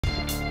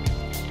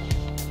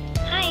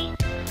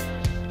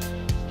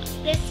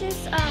This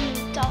is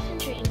Dolphin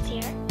Dreams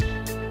here.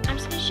 I'm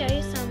just going to show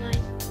you some of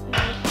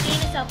my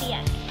famous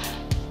LPS.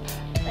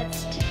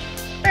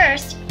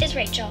 First is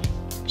Rachel.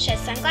 She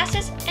has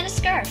sunglasses and a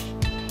scarf.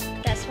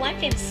 That's one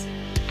famous.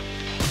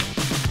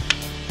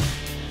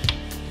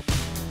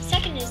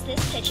 Second is this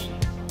pigeon.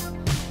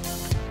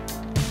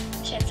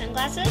 She has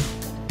sunglasses,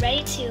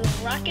 ready to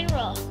rock and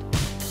roll.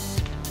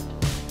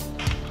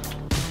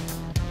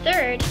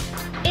 Third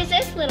is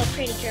this little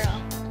pretty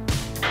girl.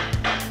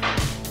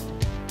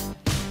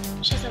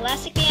 She has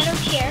elastic band over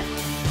here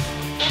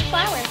and a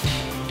flower.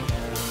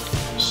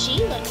 She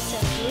looks so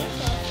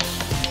beautiful.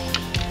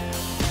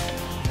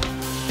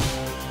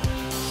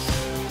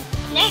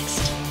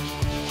 Next,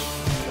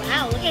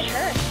 wow, look at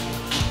her.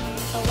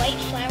 A white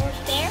flower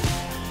there,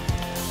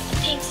 a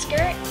pink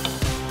skirt.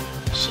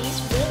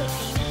 She's really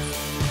famous.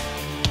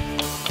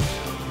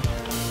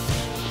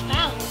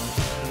 Wow,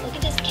 look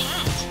at this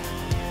cat.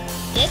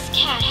 This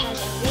cat has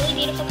a really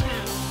beautiful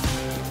crown.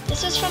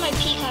 This was from my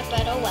peacock,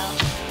 but oh well.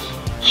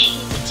 I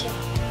use it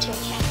to a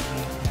cat,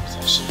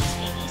 so she's